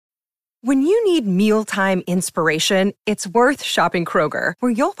When you need mealtime inspiration, it's worth shopping Kroger,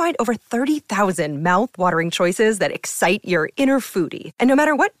 where you'll find over 30,000 mouth-watering choices that excite your inner foodie. And no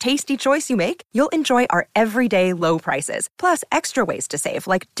matter what tasty choice you make, you'll enjoy our everyday low prices, plus extra ways to save,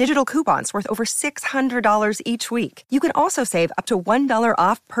 like digital coupons worth over $600 each week. You can also save up to $1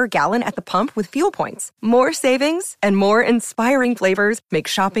 off per gallon at the pump with fuel points. More savings and more inspiring flavors make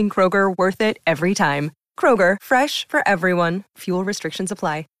shopping Kroger worth it every time. Kroger, fresh for everyone. Fuel restrictions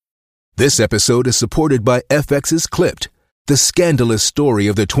apply. This episode is supported by FX's Clipped, the scandalous story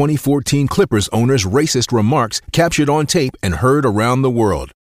of the 2014 Clippers owner's racist remarks captured on tape and heard around the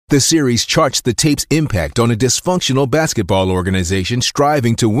world. The series charts the tape's impact on a dysfunctional basketball organization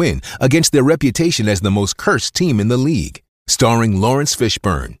striving to win against their reputation as the most cursed team in the league. Starring Lawrence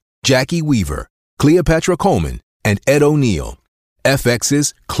Fishburne, Jackie Weaver, Cleopatra Coleman, and Ed O'Neill.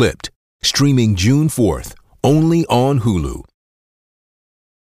 FX's Clipped, streaming June 4th, only on Hulu.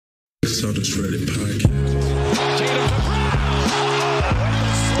 Celtics Reddit podcast.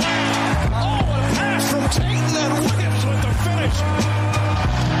 Pass from Tatum and Williams with the finish.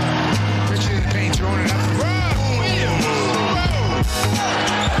 Richard in the paint throwing it up. Williams.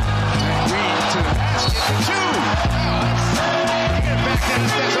 Reed to the basket for two. Get it back down.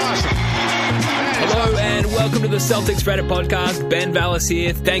 That's awesome. Hello and welcome to the Celtics Reddit podcast. Ben Vallis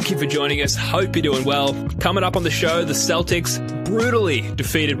here. Thank you for joining us. Hope you're doing well. Coming up on the show, the Celtics brutally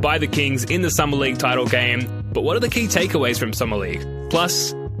defeated by the Kings in the Summer League title game. But what are the key takeaways from Summer League?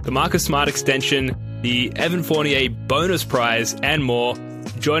 Plus, the Marcus Smart extension, the Evan Fournier bonus prize, and more.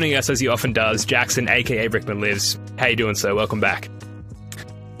 Joining us, as he often does, Jackson, a.k.a. Rickman Lives. How you doing, sir? Welcome back.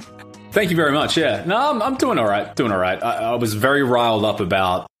 Thank you very much. Yeah, no, I'm doing all right. I was very riled up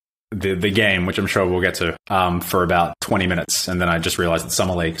about the game, which I'm sure we'll get to, for about 20 minutes, and then I just realized it's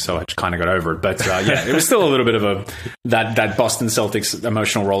Summer League, so I just kind of got over it. But yeah, it was still a little bit of that Boston Celtics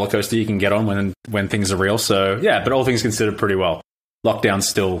emotional roller coaster you can get on when things are real. So yeah, but all things considered, pretty well. Lockdown's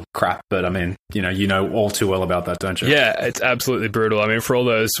still crap, but I mean, you know all too well about that, don't you? Yeah, it's absolutely brutal. I mean, for all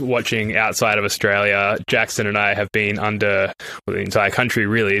those watching outside of Australia, Jackson and I have been the entire country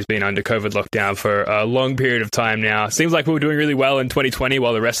really has been under COVID lockdown for a long period of time now. Seems like we were doing really well in 2020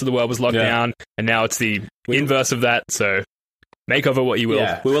 while the rest of the world was locked down, and now it's the inverse of that. So make of it what you will.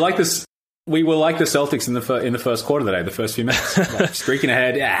 Yeah, we were like this. We were like the Celtics in the first quarter today, the first few minutes, like, streaking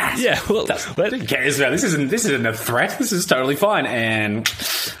ahead. Yeah, well, who cares about this? This isn't a threat. This is totally fine. And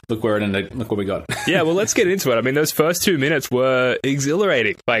look where it ended. Look what we got. Yeah, well, let's get into it. I mean, those first 2 minutes were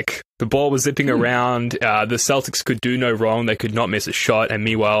exhilarating. Like, the ball was zipping around. The Celtics could do no wrong. They could not miss a shot. And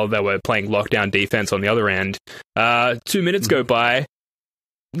meanwhile, they were playing lockdown defense on the other end. 2 minutes go by.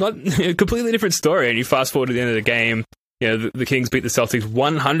 Not a completely different story. And you fast forward to the end of the game. You know, the Kings beat the Celtics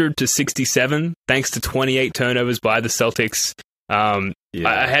 100-67, thanks to 28 turnovers by the Celtics. I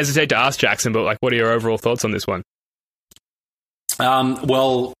hesitate to ask Jackson, but like, what are your overall thoughts on this one?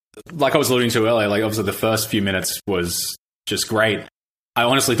 Well, like I was alluding to earlier, like obviously the first few minutes was just great. I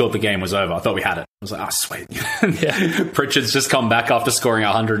honestly thought the game was over. I thought we had it. I was like, sweet. Yeah. Pritchard's just come back after scoring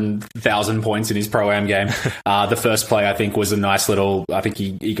 100,000 points in his Pro-Am game. The first play, I think, was a nice little... I think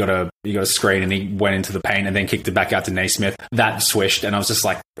he got a screen and he went into the paint and then kicked it back out to Naismith. That swished, and I was just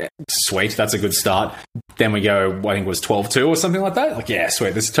like, sweet, that's a good start. Then we go, I think it was 12-2 or something like that. Like, yeah,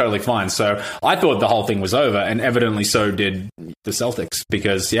 sweet, this is totally fine. So I thought the whole thing was over, and evidently so did the Celtics,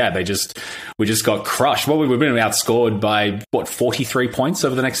 because, yeah, we just got crushed. Well, we've been outscored by, 43 points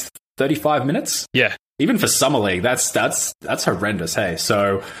over the next 35 minutes? Yeah. Even for Summer League, that's horrendous, hey?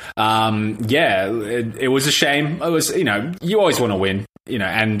 So, it was a shame. It was, you always want to win,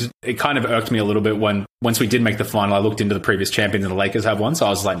 and it kind of irked me a little bit once we did make the final. I looked into the previous champions and the Lakers have one, so I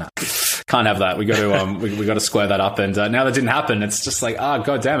was like, no, can't have that. We got to we got to square that up. And now that didn't happen, it's just like,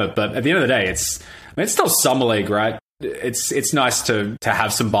 god damn it. But at the end of the day, it's still Summer League, right? It's nice to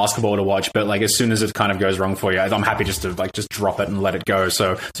have some basketball to watch, but like as soon as it kind of goes wrong for you, I'm happy just to just drop it and let it go.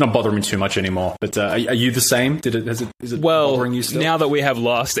 So it's not bothering me too much anymore. But are you the same? Is it bothering you still? Now that we have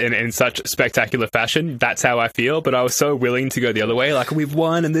lost in such spectacular fashion, that's how I feel. But I was so willing to go the other way. Like, we've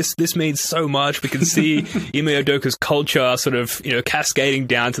won, and this means so much. We can see Ime Udoka's culture sort of cascading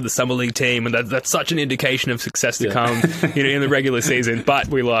down to the Summer League team, and that's such an indication of success to come in the regular season. But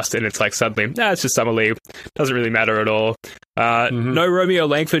we lost, and it's like suddenly, it's just Summer League. Doesn't really matter at all. No Romeo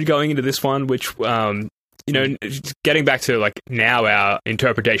Langford going into this one, which getting back to like now our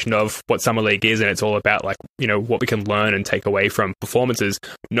interpretation of what Summer League is, and it's all about like what we can learn and take away from performances.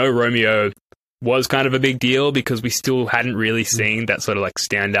 No Romeo was kind of a big deal because we still hadn't really seen that sort of like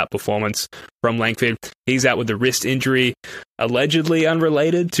standout performance from Langford. He's out with a wrist injury, allegedly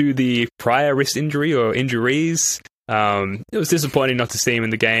unrelated to the prior wrist injury or injuries. It was disappointing not to see him in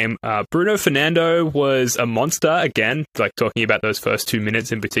the game. Bruno Fernando was a monster again, like talking about those first 2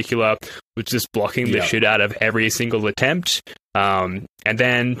 minutes in particular, was just blocking the shit out of every single attempt. And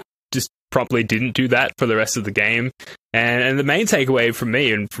then just promptly didn't do that for the rest of the game. And the main takeaway from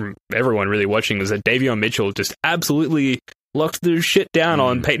me and from everyone really watching was that Davion Mitchell just absolutely locked the shit down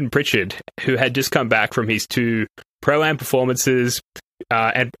on Peyton Pritchard, who had just come back from his 2 Pro-Am performances,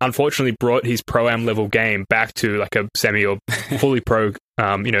 and unfortunately brought his Pro-Am level game back to like a semi or fully pro,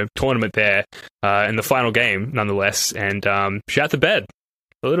 tournament there in the final game, nonetheless, and shot the bed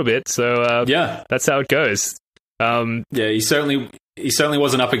a little bit. So that's how it goes. He certainly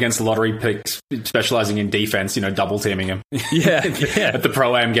wasn't up against lottery picks specializing in defense, double teaming him. At the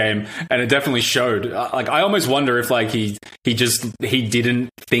Pro-Am game, and it definitely showed. I almost wonder if he didn't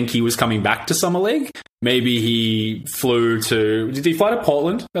think he was coming back to Summer League. Maybe he flew to. Did he fly to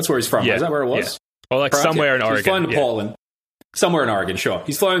Portland? That's where he's from. Yeah. Is that where it was? Yeah. Or somewhere in Oregon. He's flown to Portland. Somewhere in Oregon, sure.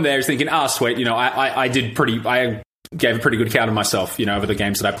 He's flown there. He's thinking, sweet. I gave a pretty good count of myself, over the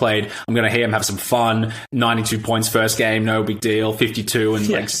games that I played. I'm going to have some fun. 92 points first game, no big deal. 52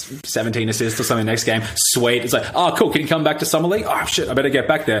 and 17 assists or something next game. Sweet. It's like, cool. Can you come back to Summer League? Oh, shit, I better get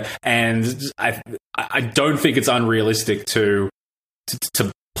back there. And I don't think it's unrealistic to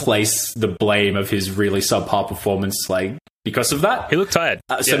place the blame of his really subpar performance, because of that. He looked tired.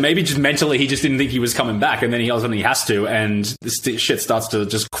 So maybe just mentally he just didn't think he was coming back, and then all of a sudden he has to, and this shit starts to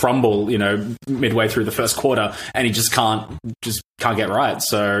just crumble, midway through the first quarter, and he just can't get right.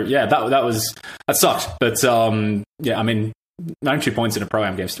 So that sucked. But 92 points in a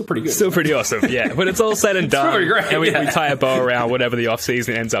Pro-Am game, still pretty good. Still pretty awesome, yeah. When it's all said and done, pretty great, and we tie a bow around whatever the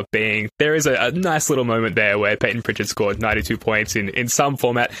off-season ends up being, there is a nice little moment there where Peyton Pritchard scored 92 points in some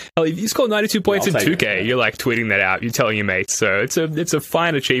format. Hell, if you scored 92 points in 2K, you're tweeting that out, you're telling your mates, so it's a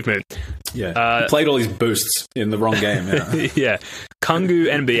fine achievement. Yeah, played all these boosts in the wrong game. Yeah.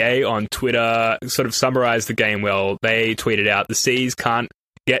 Kungu NBA on Twitter sort of summarized the game well. They tweeted out, the C's can't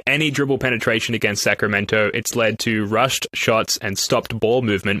get any dribble penetration against Sacramento. It's led to rushed shots and stopped ball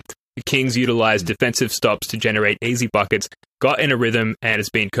movement. The Kings utilized defensive stops to generate easy buckets, got in a rhythm, and has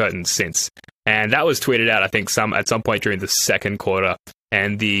been curtained since. And that was tweeted out, I think, at some point during the second quarter.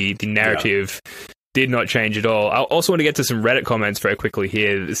 And the narrative did not change at all. I also want to get to some Reddit comments very quickly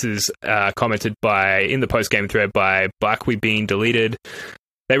here. This is commented in the post-game thread by Barkley Bean Deleted.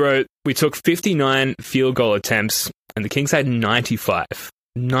 They wrote, "We took 59 field goal attempts, and the Kings had 95.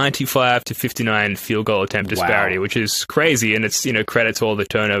 95 to 59 field goal attempt disparity, which is crazy, and it's credit to all the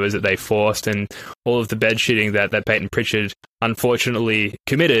turnovers that they forced and all of the bed shitting that Peyton Pritchard unfortunately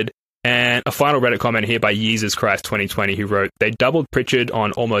committed." And a final Reddit comment here by Jesus Christ 2020, who wrote, "They doubled Pritchard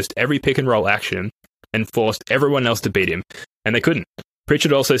on almost every pick and roll action and forced everyone else to beat him, and they couldn't.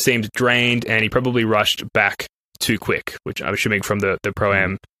 Pritchard also seemed drained, and he probably rushed back too quick," which I'm assuming from the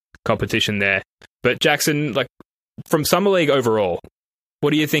Pro-Am competition there. But Jackson, from Summer League overall, what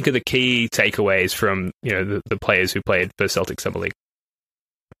do you think are the key takeaways from the players who played for Celtic Summer League?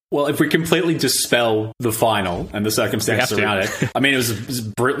 Well, if we completely dispel the final and the circumstances around it, it was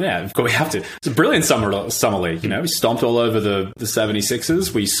brilliant. Yeah, of course we have to. It's a brilliant summer league. We stomped all over the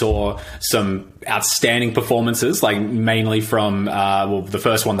 76ers. We saw some outstanding performances, mainly from the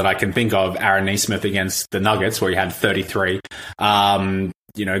first one that I can think of, Aaron Nesmith against the Nuggets, where he had 33.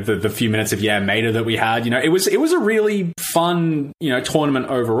 The few minutes of Mater that we had, it was a really fun, tournament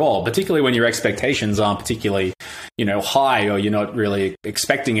overall, particularly when your expectations aren't particularly, high, or you're not really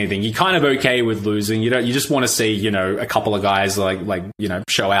expecting anything. You're kind of okay with losing. You just want to see, a couple of guys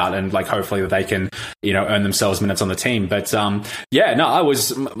show out and hopefully that they can, earn themselves minutes on the team. But,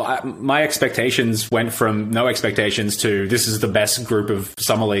 my expectations went from no expectations to this is the best group of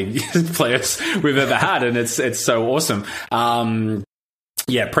Summer League players we've ever had. And it's so awesome.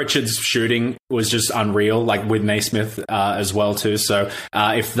 Pritchard's shooting was just unreal, with Naismith as well too. So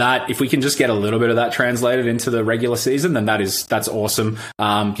if we can just get a little bit of that translated into the regular season, then that's awesome.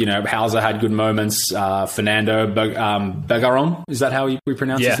 Hauser had good moments. Fernando Begaron, is that how we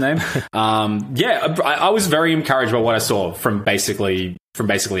pronounce his name? I was very encouraged by what I saw from basically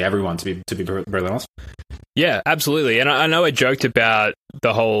everyone, to be brutally honest. Yeah, absolutely. And I know I joked about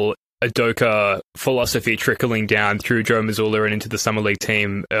the whole Udoka philosophy trickling down through Joe Mazzulla and into the Summer League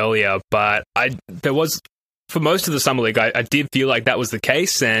team earlier, but for most of the Summer League, I did feel like that was the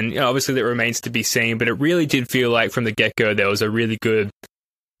case, and obviously that remains to be seen, but it really did feel like from the get-go there was a really good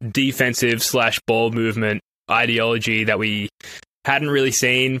defensive / ball movement ideology that we hadn't really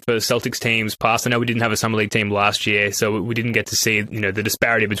seen for Celtics teams past. I know we didn't have a Summer League team last year, so we didn't get to see the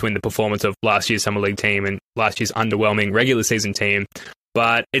disparity between the performance of last year's Summer League team and last year's underwhelming regular season team.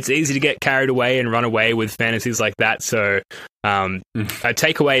 but it's easy to get carried away and run away with fantasies like that. So a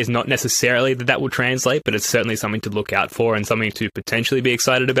takeaway is not necessarily that will translate, but it's certainly something to look out for and something to potentially be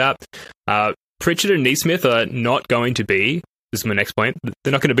excited about. Pritchard and Neesmith are not going to be, this is my next point,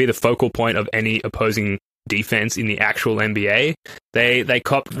 they're not going to be the focal point of any opposing defense in the actual NBA. They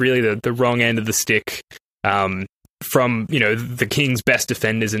copped really the wrong end of the stick from, the Kings' best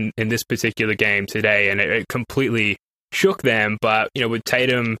defenders in this particular game today, and it completely shook them. But, with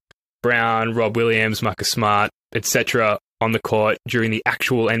Tatum, Brown, Rob Williams, Marcus Smart, etc. on the court during the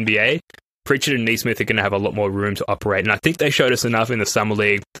actual NBA, Pritchard and Neesmith are going to have a lot more room to operate. And I think they showed us enough in the Summer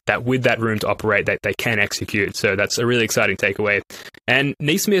League that with that room to operate, they can execute. So that's a really exciting takeaway. And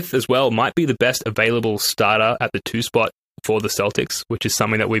Neesmith as well might be the best available starter at the 2 spot for the Celtics, which is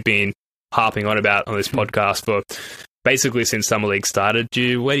something that we've been harping on about on this podcast for basically since Summer League started.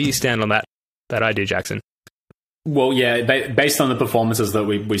 Where do you stand on that idea, Jackson? Well, yeah, based on the performances that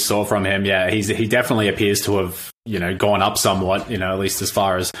we saw from him, yeah, he definitely appears to have, gone up somewhat, at least as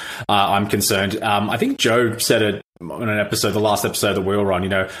far as I'm concerned. I think Joe said it on an episode, the last episode that we were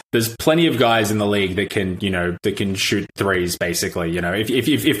on, there's plenty of guys in the league that can shoot threes, basically.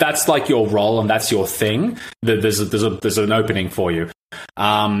 If that's like your role and that's your thing, there's an opening for you.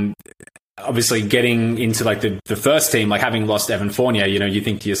 Obviously, getting into like the first team, like having lost Evan Fournier, you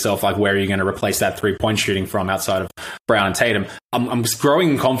think to yourself, like, where are you going to replace that 3-point shooting from outside of Brown and Tatum? I'm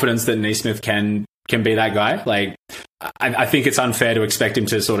growing confidence that Neesmith can be that guy. Like, I think it's unfair to expect him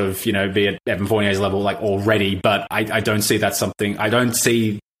to sort of, be at Evan Fournier's level like already, but I don't see that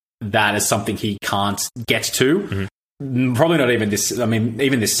as something he can't get to. Mm-hmm. Probably not even this. I mean,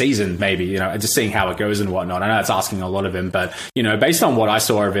 even this season, maybe, just seeing how it goes and whatnot. I know it's asking a lot of him, but, based on what I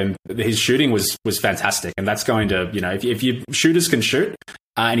saw of him, his shooting was fantastic. And that's going to, if your shooters can shoot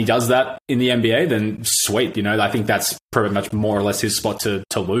and he does that in the NBA, then sweet. I think that's pretty much more or less his spot to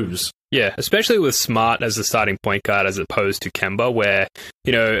lose. Yeah, especially with Smart as the starting point guard as opposed to Kemba, where,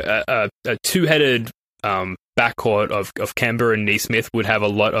 a two-headed backcourt of Kemba and Neesmith would have a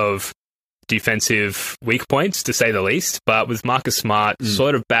lot of defensive weak points, to say the least. But with Marcus Smart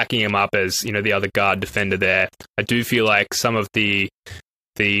sort of backing him up as, the other guard defender there, I do feel like some of the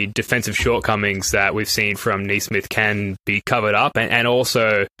defensive shortcomings that we've seen from Neesmith can be covered up. And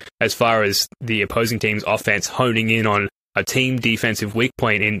also, as far as the opposing team's offense honing in on a team defensive weak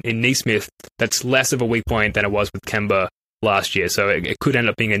point in Neesmith, that's less of a weak point than it was with Kemba last year. So it could end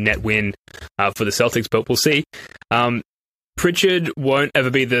up being a net win for the Celtics, but we'll see. Pritchard won't ever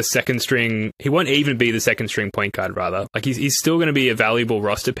be the second string. He won't even be the second string point guard, rather. Like, he's still going to be a valuable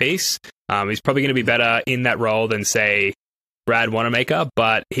roster piece. He's probably going to be better in that role than, say, Brad Wanamaker,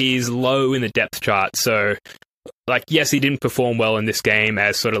 but he's low in the depth chart. So, like, yes, he didn't perform well in this game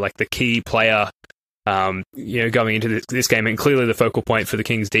as sort of like the key player, going into this game, and clearly the focal point for the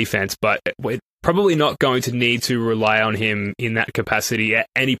Kings defense, but we're probably not going to need to rely on him in that capacity at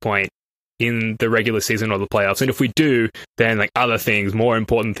any point in the regular season or the playoffs. And if we do, then like other things, more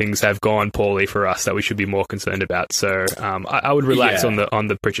important things have gone poorly for us that we should be more concerned about. So I would relax on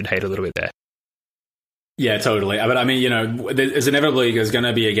the Pritchard hate a little bit there. Yeah, totally. But I mean, there's inevitably there's going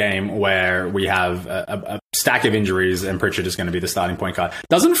to be a game where we have a stack of injuries and Pritchard is going to be the starting point guard.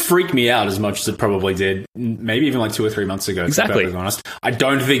 Doesn't freak me out as much as it probably did, maybe even like 2 or 3 months ago. Exactly. To be honest, I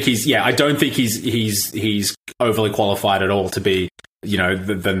don't think he's overly qualified at all to be,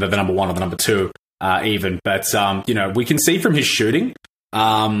 the number 1 or the number 2, even. But we can see from his shooting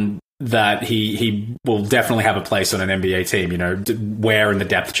that he will definitely have a place on an NBA team. Where in the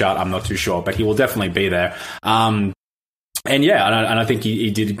depth chart, I'm not too sure, but he will definitely be there. And I think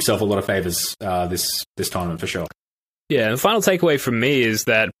he did himself a lot of favors this tournament for sure. Yeah, and the final takeaway from me is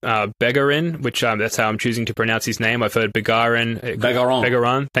that Begarin, which that's how I'm choosing to pronounce his name. I've heard Begarin.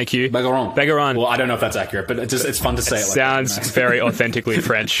 Thank you. Begarin. Well, I don't know if that's accurate, but it's fun to say it. Sounds very authentically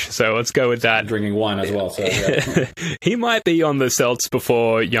French, so let's go with that. Drinking wine as well. So, yeah. He might be on the Celts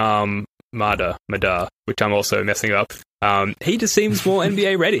before Yam Madar, which I'm also messing up. He just seems more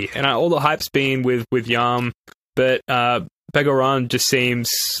NBA ready, and all the hype's been with Yam, but Begarin just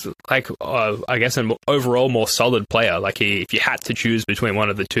seems like, I guess, an overall more solid player. Like, if you had to choose between one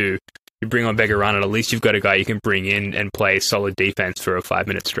of the two, you bring on Begarin, and at least you've got a guy you can bring in and play solid defense for a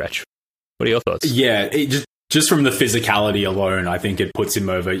 5-minute stretch. What are your thoughts? Yeah, just from the physicality alone, I think it puts him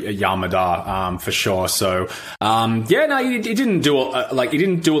over Yamadar for sure. So, he didn't do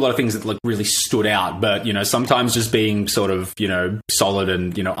a lot of things that like really stood out. But sometimes just being sort of solid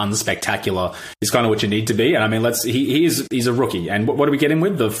and unspectacular is kind of what you need to be. And I mean, he's a rookie. And what do we get him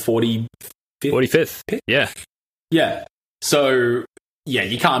with? The 45th pick? Yeah. Yeah. So yeah,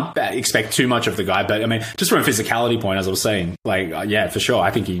 you can't expect too much of the guy. But I mean, just from a physicality point, as I was saying, like, yeah, for sure,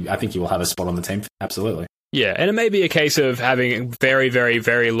 I think he will have a spot on the team. Absolutely. Yeah, and it may be a case of having very, very,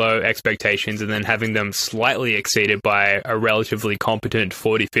 very low expectations and then having them slightly exceeded by a relatively competent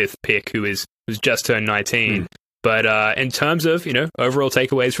 45th pick who's just turned 19. But in terms of, overall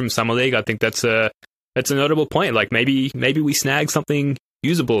takeaways from Summer League, I think that's a notable point. Like maybe we snag something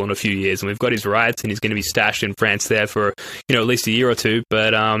usable in a few years, and we've got his rights, and he's going to be stashed in France there for at least a year or two.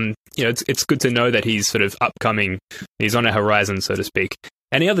 But it's good to know that he's sort of upcoming. He's on a horizon, so to speak.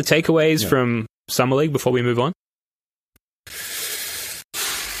 Any other takeaways from Summer League before we move on?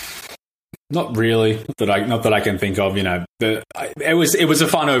 Not really. Not that I can think of. It was a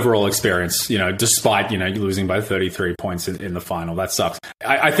fun overall experience. Despite losing by 33 points in the final, that sucks.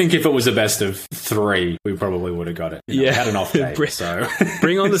 I think if it was a best of 3, we probably would have got it. We had an off day. So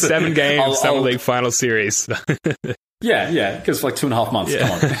bring on the 7-game Summer League final series. Yeah, because for like 2.5 months. Yeah.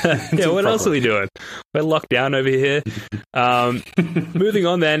 Come on. Yeah, what else are we doing? We're locked down over here. Moving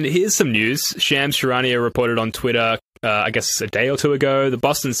on then, here's some news. Shams Charania reported on Twitter, I guess a day or two ago, the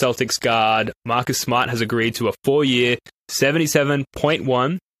Boston Celtics guard Marcus Smart has agreed to a 4-year,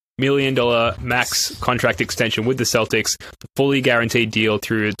 $77.1 million max contract extension with the Celtics. The fully guaranteed deal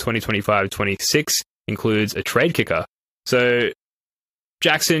through 2025-26 includes a trade kicker. So,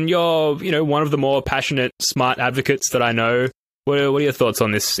 Jackson, you're one of the more passionate Smart advocates that I know. What are your thoughts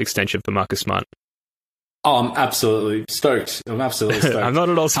on this extension for Marcus Smart? Oh, I'm absolutely stoked. I'm not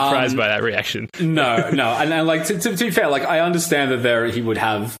at all surprised by that reaction. No, and like to be fair, like I understand that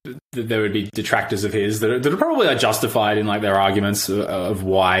there would be detractors of his that are probably justified in like their arguments of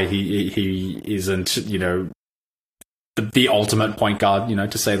why he isn't the ultimate point guard,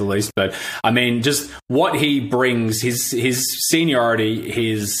 to say the least. But I mean, just what he brings, his seniority,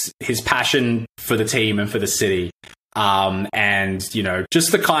 his passion for the team and for the city, and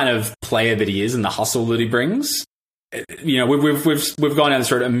just the kind of player that he is and the hustle that he brings. We've gone down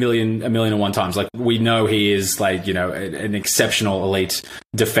this road a million and one times. Like, we know he is like, an exceptional elite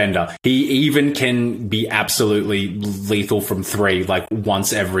defender. He even can be absolutely lethal from 3, like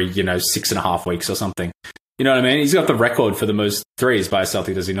once every 6.5 weeks or something. You know what I mean? He's got the record for the most threes by a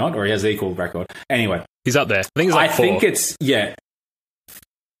Celtic, does he not? Or he has the equal record. Anyway. He's up there. I think he's like 4.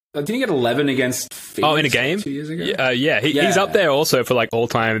 Didn't he get 11 against Phoenix? Oh, in a game? 2 years ago? He's up there also for like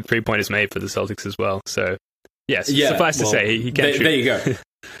all-time three-pointers made for the Celtics as well. So, yes, suffice to say, he can shoot. There you go.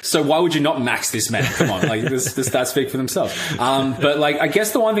 So why would you not max this man? Come on, like the stats speak for themselves. But like, I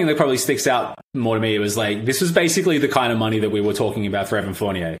guess the one thing that probably sticks out more to me was like, this was basically the kind of money that we were talking about for Evan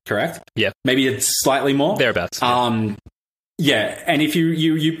Fournier, correct? Yeah. Maybe it's slightly more. Thereabouts. Yeah, and if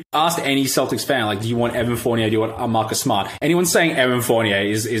you asked any Celtics fan, like, do you want Evan Fournier, do you want Marcus Smart? Anyone saying Evan Fournier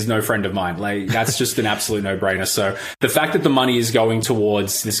is no friend of mine. Like, that's just an absolute no-brainer. So the fact that the money is going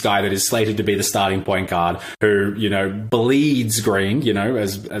towards this guy that is slated to be the starting point guard, who, bleeds green,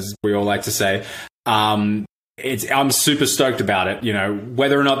 as we all like to say, I'm super stoked about it.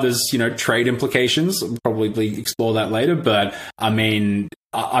 Whether or not there's, trade implications, we'll probably explore that later. But I mean,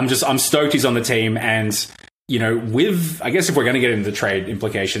 I'm stoked he's on the team. And I guess if we're going to get into the trade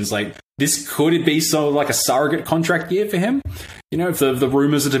implications, like, this could be sort of like a surrogate contract year for him. If the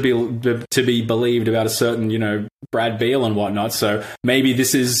rumors are to be believed about a certain, Brad Beal and whatnot. So maybe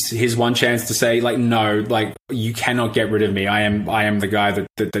this is his one chance to say, like, no, like, you cannot get rid of me. I am the guy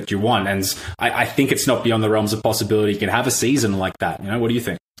that you want. And I think it's not beyond the realms of possibility he can have a season like that. What do you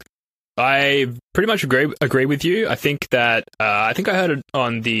think? I pretty much agree with you. I think that I heard it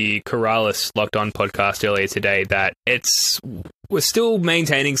on the Corrales Locked On podcast earlier today that we're still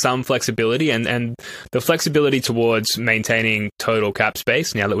maintaining some flexibility, and the flexibility towards maintaining total cap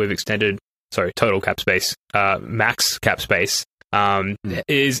space now that we've extended total cap space, max cap space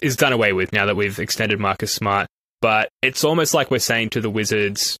is done away with now that we've extended Marcus Smart. But it's almost like we're saying to the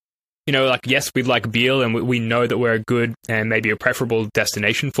Wizards, yes, we'd like Beal, and we know that we're a good and maybe a preferable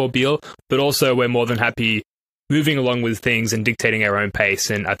destination for Beal, but also we're more than happy moving along with things and dictating our own pace.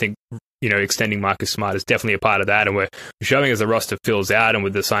 And I think, extending Marcus Smart is definitely a part of that. And we're showing as the roster fills out, and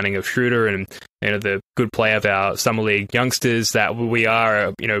with the signing of Schroeder and, the good play of our Summer League youngsters, that we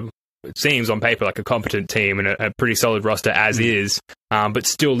are, it seems on paper like a competent team and a pretty solid roster as is, but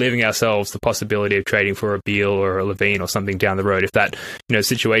still leaving ourselves the possibility of trading for a Beal or a Levine or something down the road if that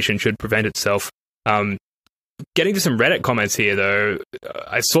situation should prevent itself. Getting to some Reddit comments here, though,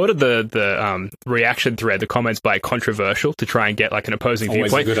 I sorted the reaction thread, the comments by controversial, to try and get like an opposing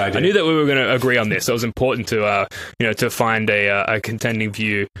viewpoint. A good idea. I knew that we were going to agree on this, so it was important to to find a contending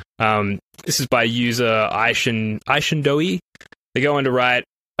view. This is by user Aishan Doi. They go on to write,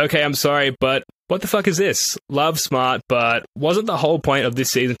 "Okay, I'm sorry, but what the fuck is this? Love Smart, but wasn't the whole point of this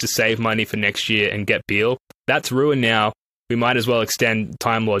season to save money for next year and get Beal? That's ruined now. We might as well extend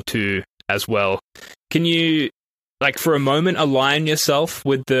Time Lord 2 as well. Can you, like, for a moment, align yourself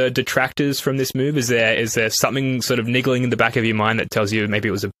with the detractors from this move? Is there something sort of niggling in the back of your mind that tells you maybe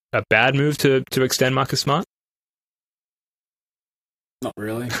it was a bad move to extend Marcus Smart? Not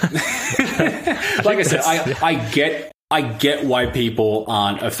really. Like I said, I get why people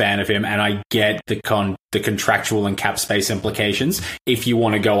aren't a fan of him, and I get the contractual and cap space implications if you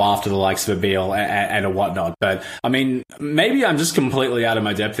want to go after the likes of a Beal and a whatnot. But I mean, maybe I'm just completely out of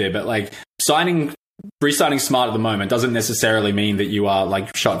my depth here. But like re-signing Smart at the moment doesn't necessarily mean that you are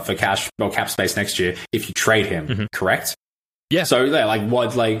like shot for cash or cap space next year if you trade him. Correct? Yeah. So yeah, like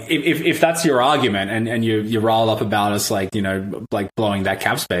what, like if that's your argument and you roll up about us, like, you know, like blowing that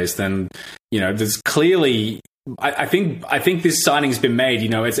cap space, then, you know, there's clearly, I think this signing's been made, you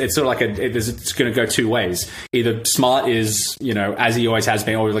know, it's sort of like it's going to go two ways. Either Smart is, you know, as he always has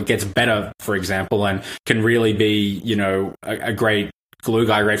been, or like gets better, for example, and can really be, you know, a great glue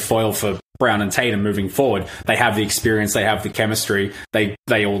guy, great foil for Brown and Tatum moving forward. They have the experience, they have the chemistry, they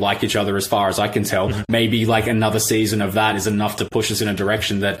all like each other as far as I can tell. Maybe like another season of that is enough to push us in a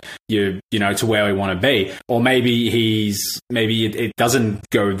direction that you know, to where we want to be. Or maybe it doesn't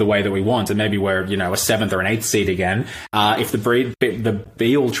go the way that we want, and maybe we're, you know, a 7th or an 8th seed again. If the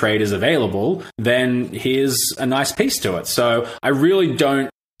Beal trade is available, then here's a nice piece to it. So I really don't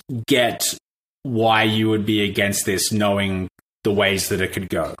get why you would be against this, knowing the ways that it could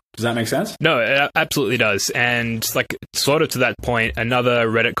go. Does that make sense? No, it absolutely does. And like, sort of to that point, another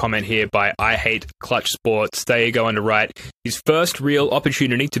Reddit comment here by I Hate Clutch Sports. They go on to write, his first real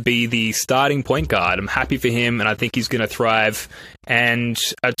opportunity to be the starting point guard. I'm happy for him, and I think he's going to thrive. And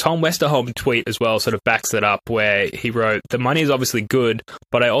a Tom Westerholm tweet as well sort of backs that up, where he wrote, the money is obviously good,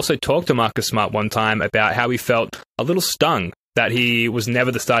 but I also talked to Marcus Smart one time about how he felt a little stung that he was never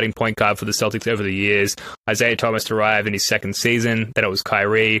the starting point guard for the Celtics over the years. Isaiah Thomas arrived in his second season, then it was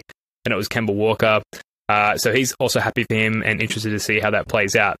Kyrie, then it was Kemba Walker. So he's also happy for him and interested to see how that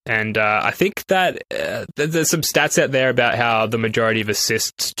plays out. And I think that there's some stats out there about how the majority of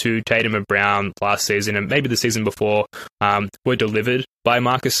assists to Tatum and Brown last season, and maybe the season before, were delivered by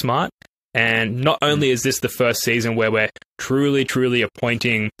Marcus Smart. And not only is this the first season where we're truly, truly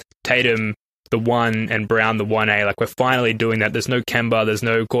appointing Tatum the 1 and Brown the 1A, like we're finally doing that. There's no Kemba, there's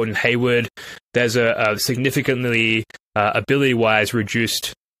no Gordon Hayward. There's a significantly ability-wise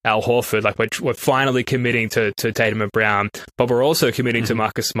reduced Al Horford. Like we're finally committing to Tatum and Brown, but we're also committing to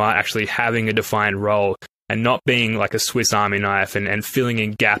Marcus Smart actually having a defined role and not being like a Swiss Army knife and filling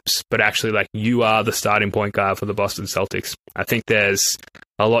in gaps, but actually like you are the starting point guard for the Boston Celtics. I think there's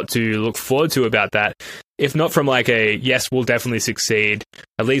a lot to look forward to about that. If not from like a, yes, we'll definitely succeed,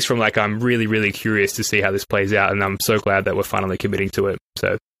 at least from like, I'm really, really curious to see how this plays out. And I'm so glad that we're finally committing to it.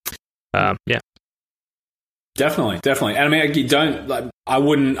 So, yeah. Definitely. And I mean, you don't, like, I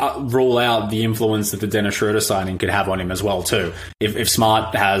wouldn't rule out the influence that the Dennis Schroeder signing could have on him as well too. If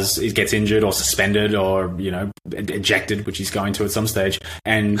Smart gets injured or suspended or, you know, ejected, which he's going to at some stage,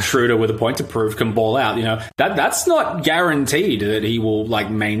 and Schroeder with a point to prove can ball out, you know, that's not guaranteed that he will like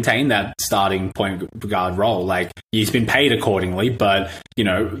maintain that starting point guard role. Like, he's been paid accordingly, but you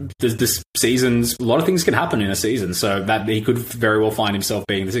know, this season's, a lot of things can happen in a season, so that he could very well find himself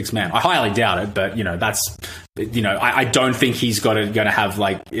being the sixth man. I highly doubt it, but you know, that's, you know, I don't think he's going to have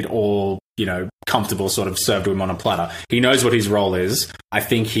like it all, you know, comfortable sort of served to him on a platter. He knows what his role is. I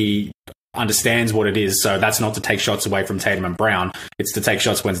think he understands what it is. So that's not to take shots away from Tatum and Brown. It's to take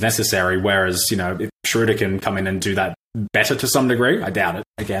shots when it's necessary. Whereas, you know, if Schroeder can come in and do that better to some degree, I doubt it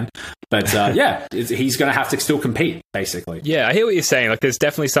again. But yeah, he's going to have to still compete, basically. Yeah, I hear what you're saying. Like, there's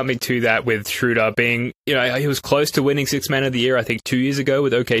definitely something to that with Schroeder being, you know, he was close to winning Sixth Man of the Year, I think 2 years ago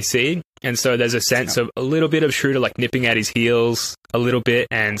with OKC. And so there's a sense of a little bit of Schroeder like nipping at his heels a little bit,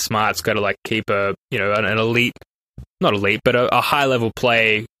 and Smart's got to like keep a, you know, an elite, not elite, but a high level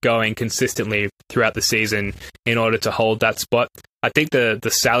play going consistently throughout the season in order to hold that spot. I think the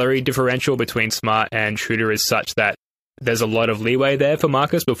salary differential between Smart and Schroeder is such that there's a lot of leeway there for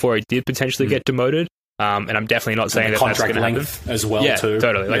Marcus before he did potentially get demoted. And I'm definitely not saying that that's going to happen as well, yeah, too.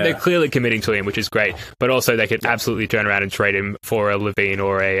 Totally. Like, they're clearly committing to him, which is great. But also, they could absolutely turn around and trade him for a Levine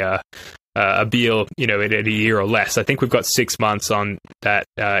or a Beal, you know, in a year or less. I think we've got 6 months on that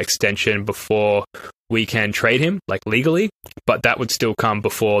extension before we can trade him, like legally. But that would still come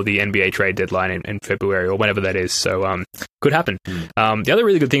before the NBA trade deadline in February or whenever that is. So, could happen. The other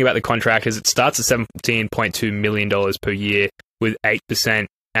really good thing about the contract is it starts at $17.2 million per year with 8%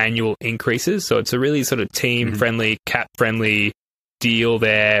 annual increases. So it's a really sort of team-friendly, cap-friendly deal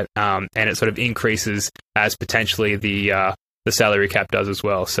there, and it sort of increases as potentially the salary cap does as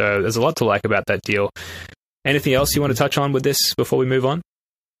well. So there's a lot to like about that deal. Anything else you want to touch on with this before we move on?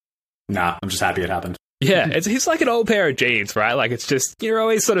 Nah, I'm just happy it happened. Yeah, it's like an old pair of jeans, right? Like, it's just, you're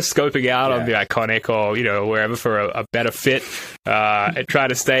always sort of scoping out on the iconic or, wherever for a better fit, and try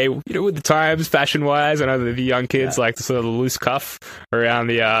to stay, with the times fashion-wise. I know the young kids like the sort of loose cuff around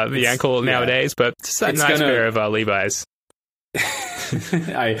the ankle nowadays, but just that nice pair of Levi's.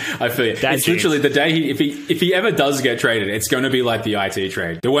 I feel you. It's literally the day if he ever does get traded, it's going to be like the IT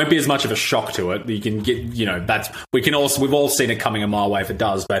trade. There won't be as much of a shock to it. You can get, we've all seen it coming a mile away if it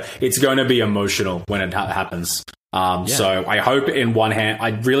does, but it's going to be emotional when it happens. So I hope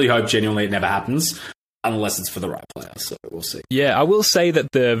I really hope genuinely it never happens. Unless it's for the right player, so we'll see. Yeah, I will say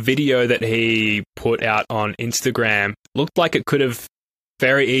that the video that he put out on Instagram looked like it could have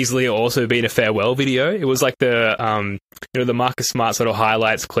very easily also been a farewell video. It was like the Marcus Smart sort of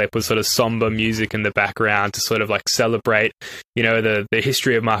highlights clip with sort of somber music in the background to sort of like celebrate, the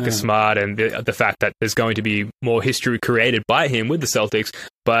history of Marcus Smart and the fact that there's going to be more history created by him with the Celtics.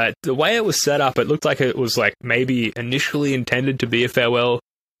 But the way it was set up, it looked like it was like maybe initially intended to be a farewell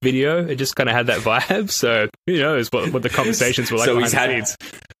video. It just kind of had that vibe. So who knows what the conversations were like behind the scenes.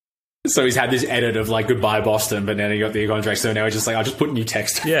 So he's had this edit of like goodbye Boston, but then he got the contract. So now he's just like, I'll just put new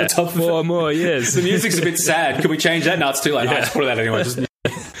text. Yeah, more years. The music's a bit sad. Can we change that? No, it's too late. No, just put that anyway.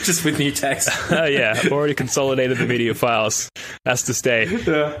 Just with new text. I've already consolidated the media files. Has to stay.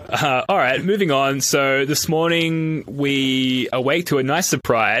 All right, moving on. So this morning we awake to a nice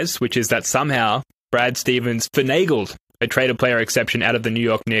surprise, which is that somehow Brad Stevens finagled a traded player exception out of the New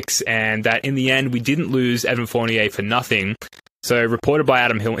York Knicks, and that in the end we didn't lose Evan Fournier for nothing. So, reported by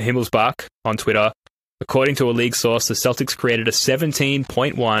Adam Himmelsbach on Twitter, according to a league source, the Celtics created a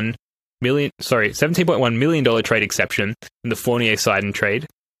 $17.1 million trade exception in the Fournier-Seiden trade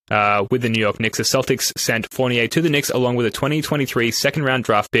with the New York Knicks. The Celtics sent Fournier to the Knicks along with a 2023 second-round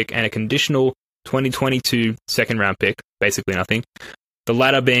draft pick and a conditional 2022 second-round pick, basically nothing. The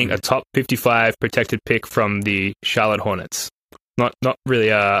latter being a top 55 protected pick from the Charlotte Hornets. Not really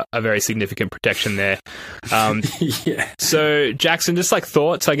a very significant protection there. So, Jackson, just like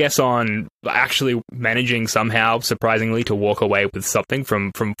thoughts, I guess, on actually managing somehow, surprisingly, to walk away with something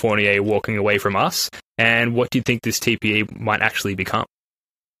from Fournier walking away from us, and what do you think this TPE might actually become?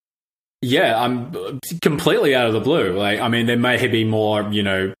 Yeah, I'm completely out of the blue. Like, I mean, there may be more,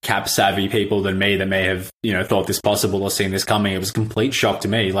 cap savvy people than me that may have, thought this possible or seen this coming. It was a complete shock to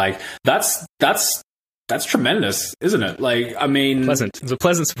me. Like, that's tremendous, isn't it? Like, I mean... Pleasant. It was a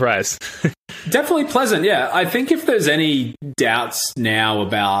pleasant surprise. Definitely pleasant, yeah. I think if there's any doubts now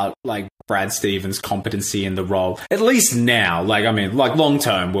about, like, Brad Stevens' competency in the role, at least now, like, I mean, like, long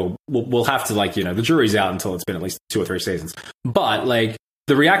term, we'll have to, like, the jury's out until it's been at least 2 or 3 seasons. But, like,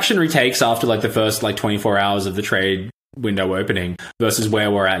 the reactionary takes after, like, the first, like, 24 hours of the trade window opening versus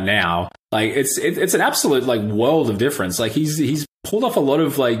where we're at now, like, it's an absolute, like, world of difference. Like, he's pulled off a lot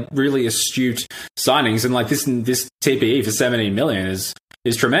of, like, really astute signings, and like this TPE for $17 million is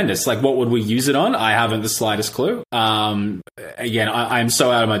tremendous. Like, what would we use it on? I haven't the slightest clue. Again, I'm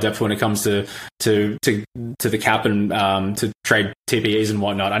so out of my depth when it comes to the cap and to trade TPEs and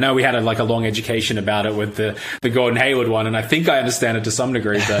whatnot. I know we had a long education about it with the Gordon Hayward one, and I think I understand it to some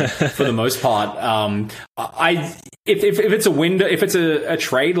degree, but for the most part, if it's a window, if it's a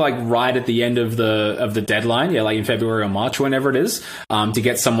trade like right at the end of the deadline, like in February or March, whenever it is, to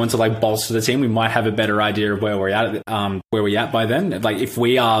get someone to like bolster the team, we might have a better idea of where we're at by then. Like, if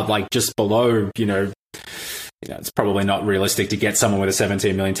we are like just below, it's probably not realistic to get someone with a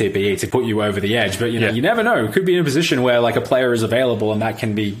 17 million TPE to put you over the edge, but you never know. It could be in a position where like a player is available and that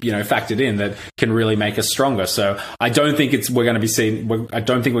can be, factored in, that can really make us stronger. So I don't think we're going to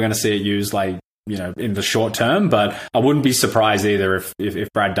see it used like, in the short term, but I wouldn't be surprised either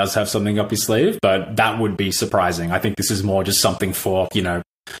if Brad does have something up his sleeve, but that would be surprising. I think this is more just something for, a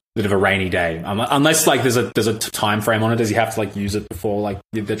bit of a rainy day, unless like there's a time frame on it. Does he have to like use it before like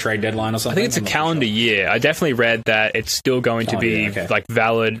the trade deadline or something? I think it's a calendar year. I definitely read that it's still going to be like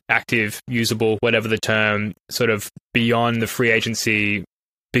valid, active, usable, whatever the term, sort of beyond the free agency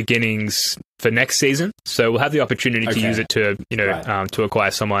beginnings for next season. So we'll have the opportunity to use it to to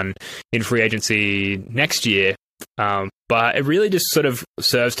acquire someone in free agency next year. But it really just sort of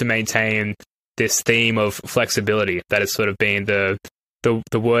serves to maintain this theme of flexibility that has sort of been the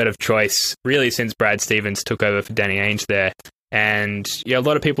word of choice really since Brad Stevens took over for Danny Ainge there. And a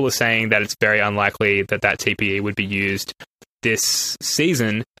lot of people are saying that it's very unlikely that TPE would be used this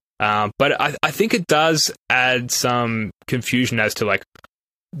season. But I think it does add some confusion as to like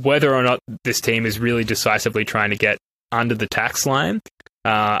whether or not this team is really decisively trying to get under the tax line.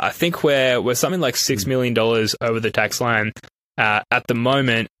 I think we're something like $6 million over the tax line at the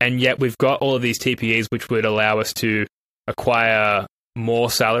moment, and yet we've got all of these TPEs which would allow us to acquire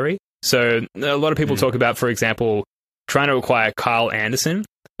more salary. So a lot of people talk about, for example, trying to acquire Kyle Anderson.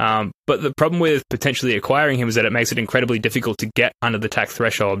 But the problem with potentially acquiring him is that it makes it incredibly difficult to get under the tax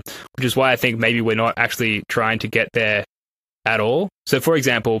threshold, which is why I think maybe we're not actually trying to get there at all. So, for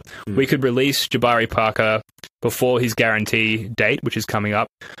example, we could release Jabari Parker before his guarantee date, which is coming up.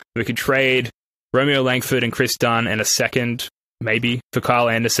 We could trade Romeo Langford and Chris Dunn and a second, maybe, for Kyle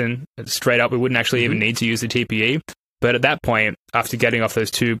Anderson. Straight up, we wouldn't actually even need to use the TPE. But at that point, after getting off those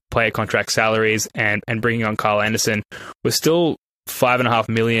 2 player contract salaries and bringing on Kyle Anderson, we're still $5.5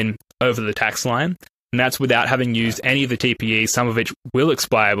 million over the tax line. And that's without having used any of the TPE, some of which will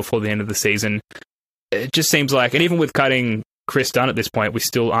expire before the end of the season. It just seems like, and even with cutting Chris Dunn at this point, we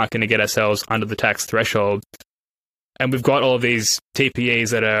still aren't going to get ourselves under the tax threshold. And we've got all of these TPEs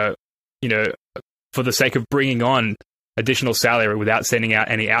that are, for the sake of bringing on additional salary without sending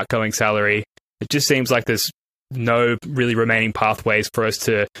out any outgoing salary. It just seems like there's no really remaining pathways for us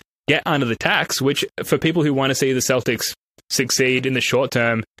to get under the tax, which for people who want to see the Celtics succeed in the short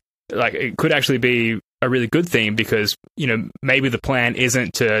term, like, it could actually be a really good thing, because, maybe the plan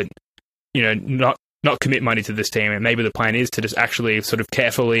isn't to, not commit money to this team, and maybe the plan is to just actually sort of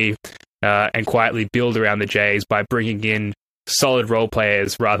carefully and quietly build around the Jays by bringing in solid role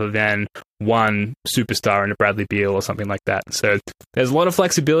players rather than one superstar in a Bradley Beal or something like that. So there's a lot of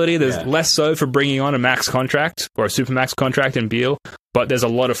flexibility. There's less so for bringing on a max contract or a supermax contract in Beal, but there's a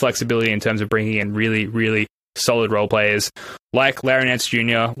lot of flexibility in terms of bringing in really, really solid role players like Larry Nance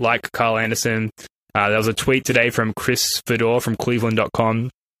Jr., like Kyle Anderson. There was a tweet today from Chris Fedor from Cleveland.com.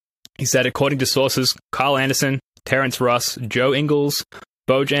 He said, according to sources, Kyle Anderson, Terrence Ross, Joe Ingles,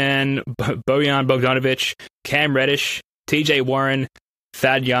 Bojan Bogdanovic, Cam Reddish, TJ Warren,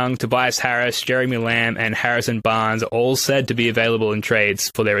 Thad Young, Tobias Harris, Jeremy Lamb, and Harrison Barnes are all said to be available in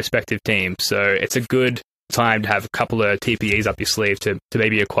trades for their respective teams. So it's a good time to have a couple of TPEs up your sleeve to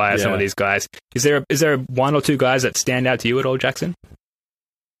maybe acquire some of these guys. Is there 1 or 2 guys that stand out to you at all, Jackson?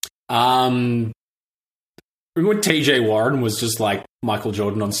 Remember when TJ Warren was just like Michael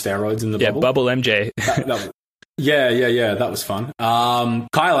Jordan on steroids in the bubble? Yeah, bubble MJ. Yeah, that was fun.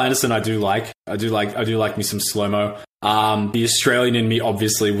 Kyle Anderson, I do like me some slow-mo. The Australian in me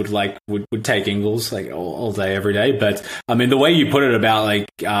obviously would take Ingles like all day, every day. But I mean, the way you put it about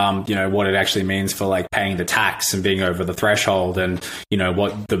what it actually means for like paying the tax and being over the threshold, and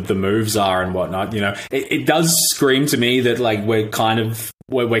what the moves are and whatnot, it does scream to me that like we're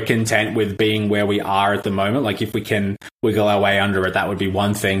content with being where we are at the moment. Like, if we can wiggle our way under it, that would be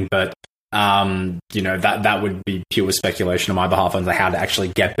one thing. But that would be pure speculation on my behalf on how to actually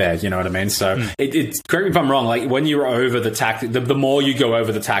get there. You know what I mean? So it's, correct me if I'm wrong, like when you're over the tax, the more you go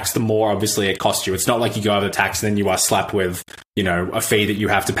over the tax, the more obviously it costs you. It's not like you go over the tax and then you are slapped with, a fee that you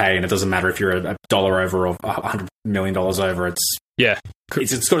have to pay, and it doesn't matter if you're $1 over or $100 million over.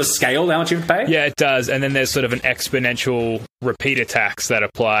 It's got a scale how much you have to pay? Yeah, it does. And then there's sort of an exponential repeater tax that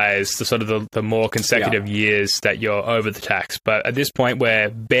applies to sort of the more consecutive years that you're over the tax. But at this point,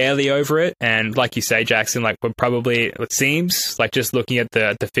 we're barely over it. And like you say, Jackson, like we're probably, it seems like just looking at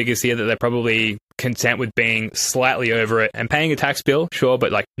the figures here, that they're probably content with being slightly over it and paying a tax bill, sure,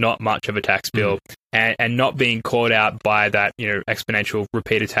 but like not much of a tax bill, and not being caught out by that, exponential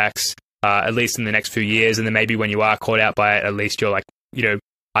repeater tax, at least in the next few years. And then maybe when you are caught out by it, at least you're like,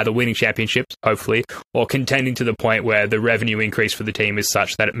 either winning championships, hopefully, or contending to the point where the revenue increase for the team is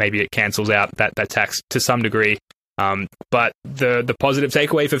such that maybe it cancels out that tax to some degree. But the positive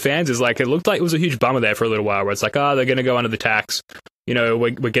takeaway for fans is like, it looked like it was a huge bummer there for a little while, where it's like, they're going to go under the tax.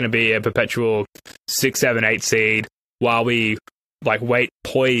 We're going to be a perpetual 6, 7, 8 seed while we like wait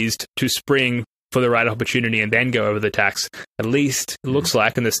poised to spring for the right opportunity and then go over the tax. At least it looks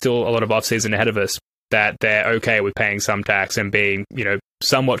like, and there's still a lot of offseason ahead of us, that they're okay with paying some tax and being,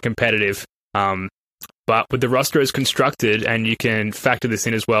 somewhat competitive. But with the roster as constructed, and you can factor this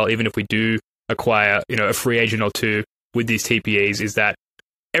in as well, even if we do acquire, a free agent or two with these TPEs, is that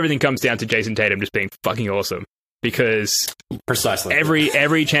everything comes down to Jason Tatum just being fucking awesome. Because precisely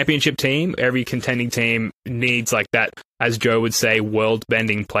every championship team, every contending team needs like that, as Joe would say,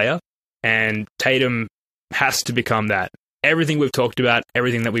 world-bending player. And Tatum has to become that. Everything we've talked about,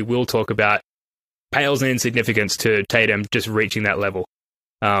 everything that we will talk about, pales in insignificance to Tatum just reaching that level.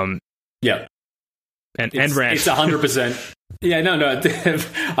 And Rand. It's 100%. Yeah, no,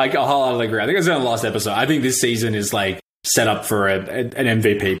 I wholeheartedly agree. I think I said on the last episode, I think this season is like set up for an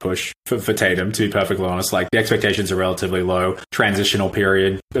MVP push for Tatum, to be perfectly honest. Like, the expectations are relatively low. Transitional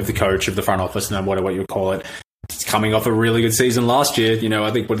period of the coach, of the front office, and what you would call it. coming off a really good season last year. You know,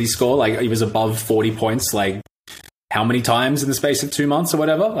 I think what did he score? Like, he was above 40 points, like, how many times in the space of 2 months or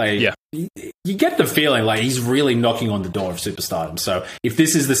whatever? Like, yeah. You get the feeling like he's really knocking on the door of superstardom. So if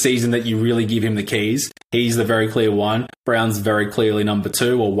this is the season that you really give him the keys, he's the very clear one. Brown's very clearly number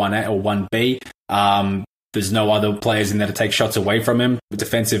 2 or 1A or 1B. There's no other players in there to take shots away from him,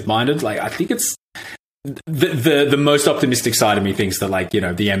 defensive minded. Like, I think it's the most optimistic side of me thinks that, like, you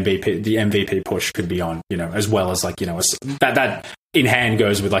know, the MVP push could be on, you know, as well as, like, you know, that in hand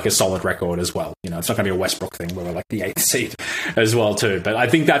goes with, like, a solid record as well. You know, it's not going to be a Westbrook thing where we're like the 8th seed as well too. But I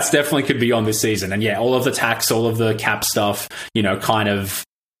think that's definitely could be on this season. And yeah, all of the tax, all of the cap stuff, you know, kind of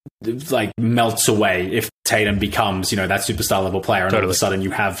like melts away if Tatum becomes, you know, that superstar level player, and all of a sudden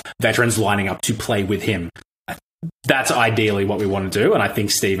you have veterans lining up to play with him. That's ideally what we want to do, and I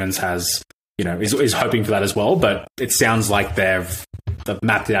think Stevens has, you know, is hoping for that as well. But it sounds like they've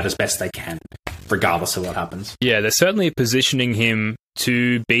mapped it out as best they can, regardless of what happens. Yeah, they're certainly positioning him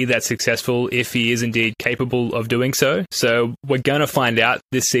to be that successful if he is indeed capable of doing so. So we're going to find out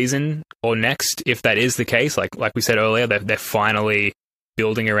this season or next if that is the case. Like we said earlier, they're finally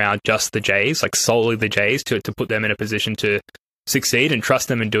building around just the Jays, like solely the Jays, to put them in a position to succeed and trust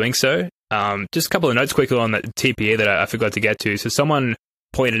them in doing so. Just a couple of notes quickly on the TPE that I forgot to get to. So someone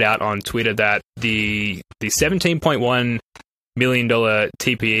pointed out on Twitter that the $17.1 million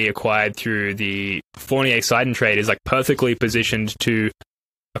TPE acquired through the Fournier-Seiden trade is, like, perfectly positioned to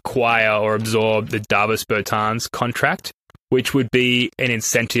acquire or absorb the Davis Bertans contract, which would be an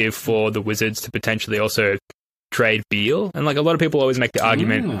incentive for the Wizards to potentially also trade Beal. And, like, a lot of people always make the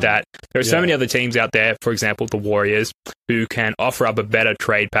argument that there are so many other teams out there, for example, the Warriors, who can offer up a better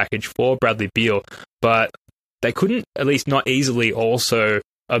trade package for Bradley Beal, but they couldn't, at least not easily, also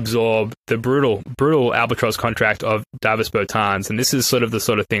absorb the brutal albatross contract of Davis Bertans. And this is sort of the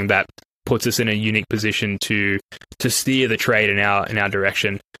sort of thing that puts us in a unique position to steer the trade in our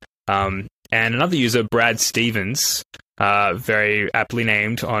direction. And another user, Brad Stevens, very aptly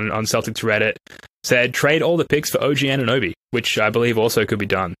named on Celtics Reddit, said, trade all the picks for OG Anunoby, which I believe also could be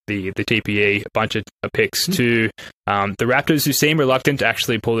done. The TPE, a bunch of picks to the Raptors, who seem reluctant to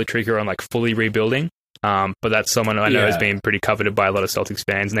actually pull the trigger on, like, fully rebuilding. But that's someone I know has been pretty coveted by a lot of Celtics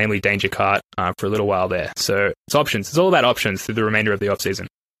fans, namely Danger Cart, for a little while there. So it's options. It's all about options through the remainder of the offseason.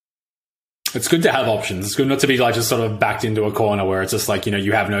 It's good to have options. It's good not to be, like, just sort of backed into a corner where it's just like, you know,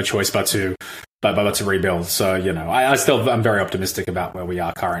 you have no choice but to rebuild. So, you know, I'm very optimistic about where we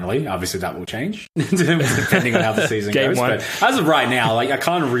are currently. Obviously, that will change depending on how the season goes. One. But as of right now, like, I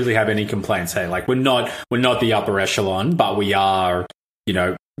can't really have any complaints. Hey, like, we're not the upper echelon, but we are, you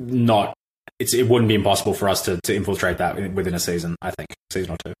know, not. It wouldn't be impossible for us to infiltrate that within a season, I think,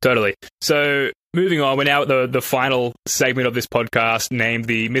 season or two. Totally. So moving on, we're now at the final segment of this podcast, named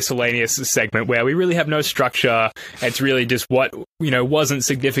the miscellaneous segment, where we really have no structure. It's really just what, you know, wasn't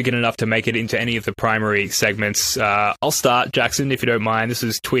significant enough to make it into any of the primary segments. I'll start, Jackson, if you don't mind. This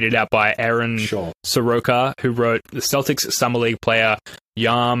was tweeted out by Aaron Soroka, who wrote, the Celtics Summer League player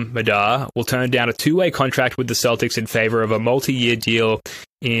Yam Madar will turn down a 2-way contract with the Celtics in favor of a multi-year deal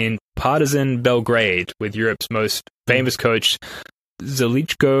in Partizan Belgrade with Europe's most famous coach,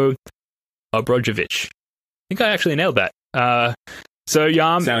 Zeljko Obradovic. I think I actually nailed that. So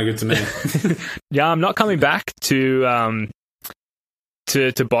Yam sounded good to me. Yam not coming back to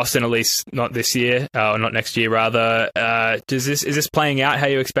Boston, at least not this year, or not next year rather. Is this playing out how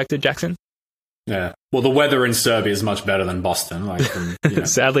you expected, Jackson? Yeah. Well, the weather in Serbia is much better than Boston. Like, you know,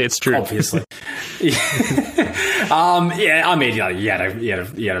 sadly, it's true. Obviously. Yeah. I mean, he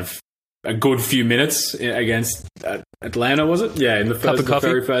had a good few minutes against Atlanta, was it? Yeah, in the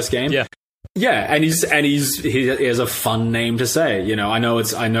very first game. Yeah. Yeah, and he has a fun name to say. You know, I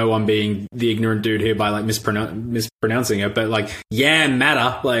know I'm being the ignorant dude here by, like, mispronouncing it, but, like, Yam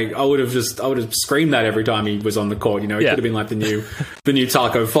Matter, like, I would have screamed that every time he was on the court. You know, it could have been like the new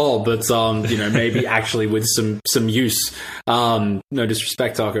Taco Fall, but you know, maybe actually with some use. No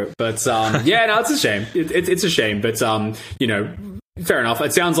disrespect, Taco, but yeah, no, it's a shame. It's a shame, but you know. Fair enough.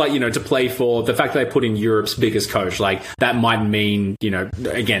 It sounds like, you know, to play for the fact that they put in Europe's biggest coach, like, that might mean, you know,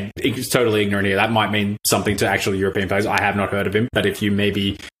 again, it's totally ignorant here. That might mean something to actual European players. I have not heard of him, but if you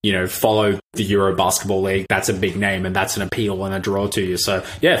maybe, you know, follow the Euro Basketball League, that's a big name and that's an appeal and a draw to you. So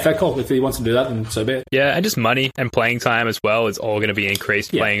yeah, fair call. If he wants to do that, then so be it. Yeah, and just money and playing time as well is all going to be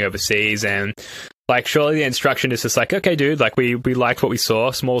increased playing overseas. And, like, surely the instruction is just like, okay, dude, like, we liked what we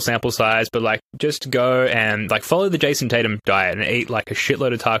saw, small sample size, but, like, just go and, like, follow the Jason Tatum diet and eat, like, a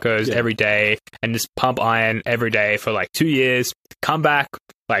shitload of tacos every day and just pump iron every day for, like, 2 years. Come back,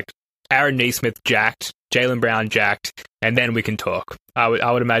 like, Aaron Nesmith jacked, Jaylen Brown jacked, and then we can talk. I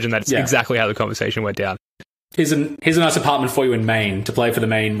would imagine that's exactly how the conversation went down. Here's a nice apartment for you in Maine to play for the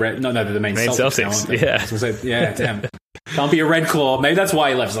Maine Celtics. Yeah. I was gonna say, yeah, damn. Can't be a Red Claw. Maybe that's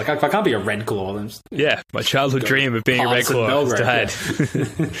why he left. It's like, if I can't be a Red Claw, then my childhood dream of being a Red Claw is died.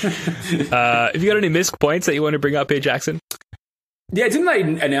 Have you got any missed points that you want to bring up here, Jackson? Yeah, didn't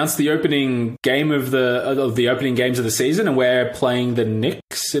they announce the opening game of the opening games of the season, and we're playing the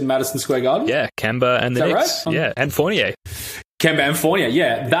Knicks in Madison Square Garden? Yeah, Kemba and the Knicks. Right? Yeah, and Fournier. Kemba and Fournier,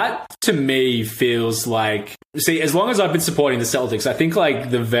 yeah. That, to me, feels like... See, as long as I've been supporting the Celtics, I think,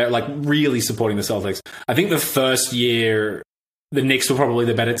 really supporting the Celtics, I think the first year... the Knicks were probably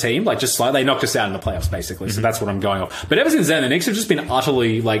the better team, just slightly. They knocked us out in the playoffs, basically. So that's what I'm going off. But ever since then, the Knicks have just been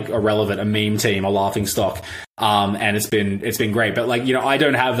utterly irrelevant, a meme team, a laughing stock. And it's been great. But I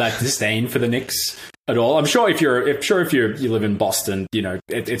don't have that disdain for the Knicks at all. I'm sure if you live in Boston,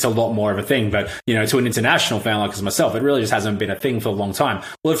 it's a lot more of a thing. But to an international fan like myself, it really just hasn't been a thing for a long time.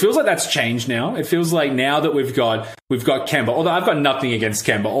 Well, it feels like that's changed now. It feels like now that we've got Kemba, although I've got nothing against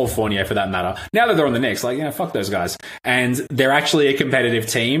Kemba or Fournier for that matter. Now that they're on the Knicks, fuck those guys. And they're actually a competitive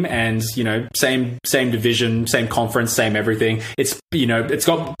team, and same division, same conference, same everything. It's it's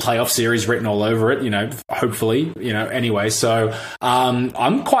got playoff series written all over it. Hopefully, anyway. So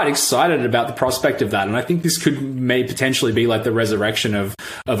I'm quite excited about the prospect of that, and I think this may potentially be the resurrection of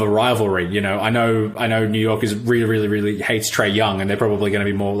a rivalry. I know New York is really, really hates Trae Young, and they're probably going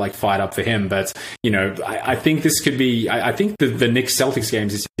to be more fired up for him. But I think this could be. I think the Knicks Celtics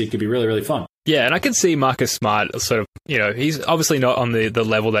games this year could be really, really fun. Yeah, and I can see Marcus Smart sort of, he's obviously not on the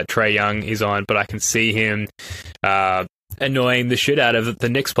level that Trae Young is on, but I can see him annoying the shit out of the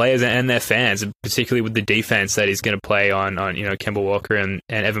Knicks players and their fans, particularly with the defense that he's going to play on Kemba Walker and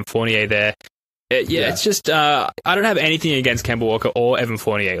Evan Fournier there. It's just, I don't have anything against Kemba Walker or Evan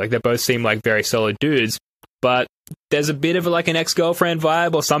Fournier. They both seem like very solid dudes, but there's a bit of an ex-girlfriend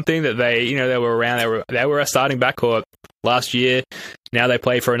vibe or something that they were around. They were a starting backcourt last year. Now they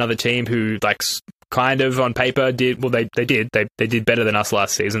play for another team who kind of on paper did well. They did better than us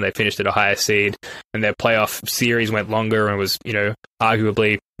last season. They finished at a higher seed, and their playoff series went longer and was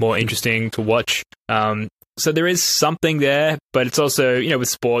arguably more interesting to watch. So there is something there, but it's also with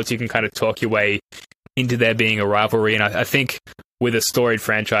sports you can kind of talk your way into there being a rivalry, and I think with a storied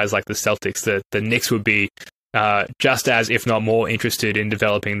franchise like the Celtics, the Knicks would be just as, if not more, interested in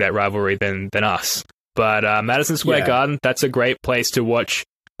developing that rivalry than us. But Madison Square Garden, that's a great place to watch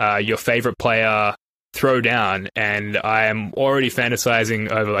your favorite player throw down. And I am already fantasizing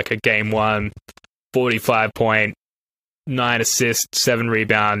over a game 1, 45-point, 9 assist, 7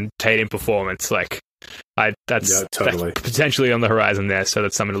 rebound Tatum performance. That's potentially on the horizon there. So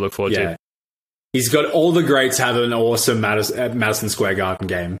that's something to look forward to. He's got all the greats have an awesome Madison Square Garden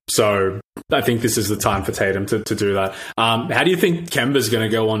game. So I think this is the time for Tatum to do that. How do you think Kemba's going to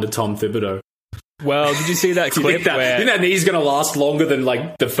go on to Tom Thibodeau? Well, did you see that clip where... You think that knee's going to last longer than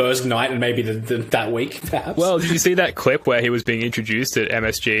the first night and maybe that week, perhaps? Well, did you see that clip where he was being introduced at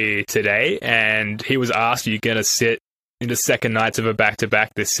MSG today and he was asked, are you going to sit in the second nights of a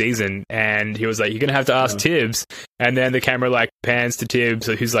back-to-back this season? And he was like, you're going to have to ask Tibbs. And then the camera pans to Tibbs,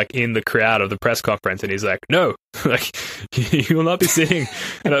 who's in the crowd of the press conference, and he's like, no, you will not be sitting.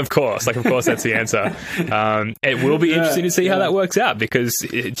 And of course that's the answer. It will be interesting to see how that works out, because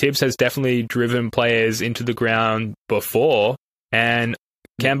Tibbs has definitely driven players into the ground before. And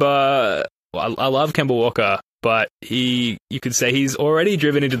Kemba, I love Kemba Walker, but you could say he's already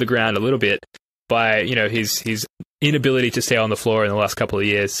driven into the ground a little bit by his inability to stay on the floor in the last couple of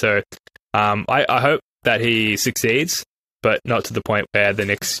years. So I hope that he succeeds, but not to the point where the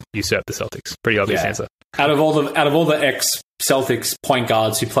Knicks usurp the Celtics. Pretty obvious answer. Out of all the ex-Celtics point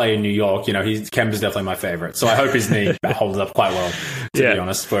guards who play in New York, Kemba's definitely my favorite. So I hope his knee holds up quite well, to be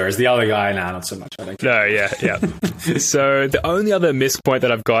honest. Whereas the other guy, not so much. I don't care. No, yeah. So the only other missed point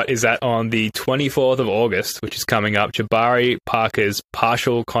that I've got is that on the 24th of August, which is coming up, Jabari Parker's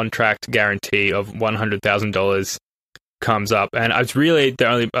partial contract guarantee of $100,000 comes up, and it's really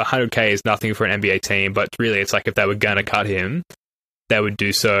only $100K is nothing for an NBA team, but really it's if they were going to cut him, they would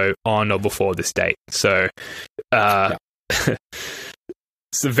do so on or before this date. So it's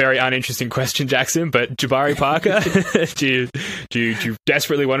a very uninteresting question, Jackson, but Jabari Parker, do you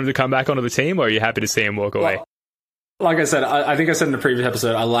desperately want him to come back onto the team, or are you happy to see him walk away? Like I said, I think I said in the previous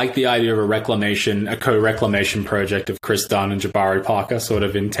episode, I like the idea of a co-reclamation project of Chris Dunn and Jabari Parker sort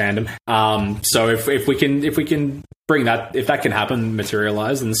of in tandem. So if we can bring that, if that can happen,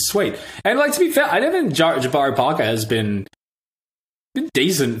 materialize, then sweet. And to be fair, I don't think Jabari Parker has been been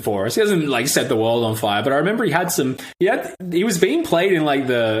decent for us. He hasn't like set the world on fire, but I remember he was being played in like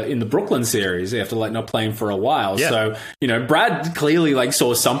in the Brooklyn series after like not playing for a while. Yeah. So, you know, Brad clearly like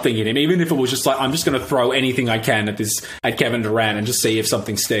saw something in him, even if it was just like, I'm just going to throw anything I can at Kevin Durant and just see if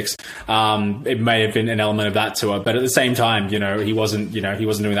something sticks. It may have been an element of that to it, but at the same time, you know, he wasn't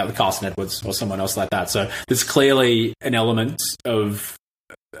doing that with Carson Edwards or someone else like that. So there's clearly an element of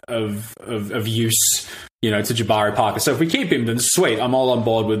use, you know, to Jabari Parker. So if we keep him, then sweet. I'm all on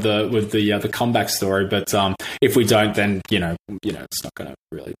board with the comeback story. But if we don't, then you know, it's not going to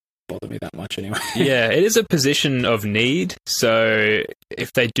really bother me that much anyway. Yeah, it is a position of need. So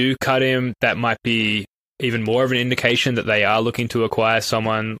if they do cut him, that might be even more of an indication that they are looking to acquire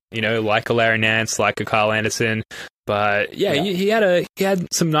someone, you know, like a Larry Nance, like a Kyle Anderson. But yeah. He had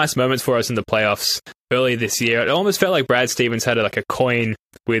some nice moments for us in the playoffs early this year. It almost felt like Brad Stevens had a coin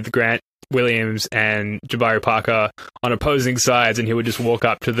with Grant Williams and Jabari Parker on opposing sides, and he would just walk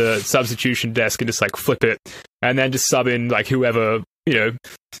up to the substitution desk and just like flip it, and then just sub in like whoever, you know,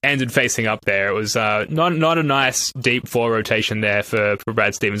 ended facing up there. It was not a nice deep four rotation there for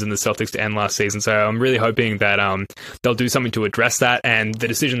Brad Stevens and the Celtics to end last season. So I'm really hoping that they'll do something to address that, and the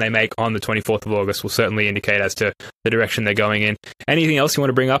decision they make on the 24th of August will certainly indicate as to the direction they're going in. Anything else you want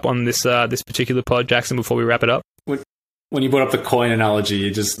to bring up on this particular pod, Jackson, before we wrap it up? When you brought up the coin analogy,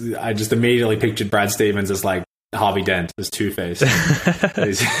 I just immediately pictured Brad Stevens as like Harvey Dent, as Two-Face.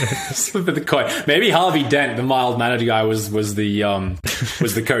 Flipping the coin. Maybe Harvey Dent, the mild-mannered guy, was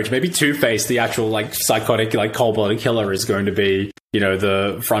the coach. Maybe Two-Face, the actual like psychotic, like cold-blooded killer, is going to be, you know,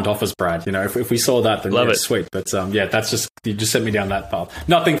 the front office Brad. You know, if we saw that, then yeah, sweet. But that's just, you just sent me down that path.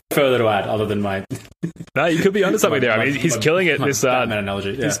 Nothing further to add other than my. No, you could be onto something there. I mean, he's killing it this Batman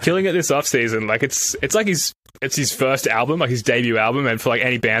analogy. Yeah. He's killing it this offseason. Like it's like it's his first album, like his debut album, and for like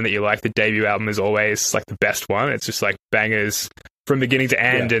any band that you like, the debut album is always like the best one. It's just like bangers from beginning to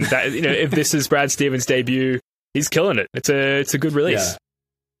end, and that, you know, if this is Brad Stevens' debut, he's killing it. It's a good release. Yeah.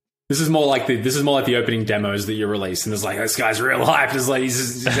 This is more like the opening demos that you release, and it's like, this guy's real hyped. It's like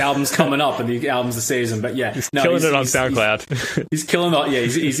his album's coming up, and the album's the season. But yeah, he's killing it on SoundCloud. He's killing it. Yeah,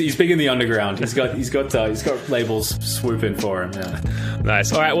 he's big in the underground. He's got labels swooping for him. Yeah.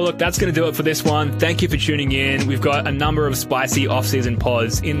 Nice. All right. Well, look, that's going to do it for this one. Thank you for tuning in. We've got a number of spicy off-season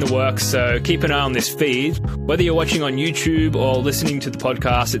pods in the works, so keep an eye on this feed. Whether you're watching on YouTube or listening to the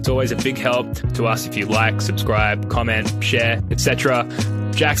podcast, it's always a big help to us if you like, subscribe, comment, share, etc.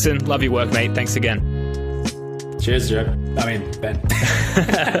 Jackson, love your work, mate. Thanks again. Cheers, Joe. I mean, Ben.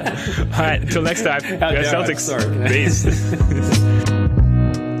 All right, until next time. Go Celtics. Sorry. Peace.